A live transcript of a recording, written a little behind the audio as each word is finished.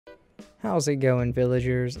How's it going,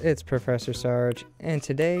 villagers? It's Professor Sarge, and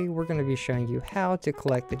today we're going to be showing you how to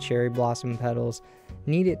collect the cherry blossom petals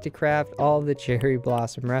needed to craft all the cherry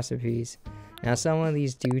blossom recipes. Now, some of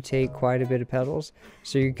these do take quite a bit of petals,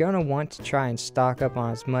 so you're going to want to try and stock up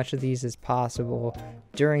on as much of these as possible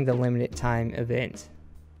during the limited time event.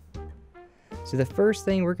 So the first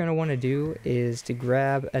thing we're going to want to do is to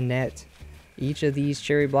grab a net. Each of these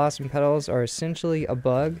cherry blossom petals are essentially a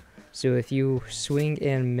bug, so if you swing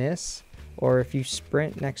and miss, or if you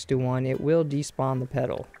sprint next to one, it will despawn the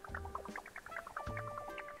petal.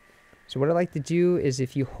 So what I like to do is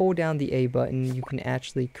if you hold down the A button, you can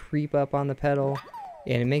actually creep up on the petal,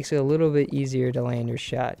 and it makes it a little bit easier to land your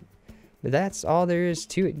shot. But that's all there is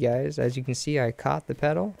to it, guys. As you can see, I caught the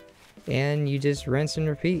petal, and you just rinse and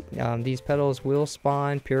repeat. These petals will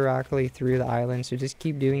spawn periodically through the island, so just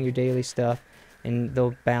keep doing your daily stuff, and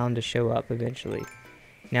they'll bound to show up eventually.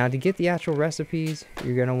 Now, to get the actual recipes,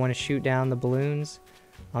 you're going to want to shoot down the balloons.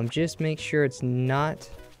 Just make sure it's not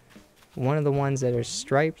one of the ones that are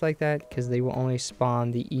striped like that, because they will only spawn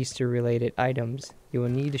the Easter related items. You will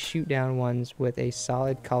need to shoot down ones with a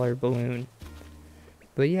solid color balloon.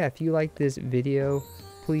 But yeah, if you like this video,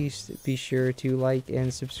 please be sure to like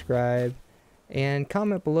and subscribe, and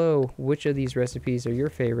comment below which of these recipes are your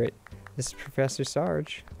favorite. This is Professor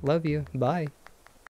Sarge. Love you. Bye.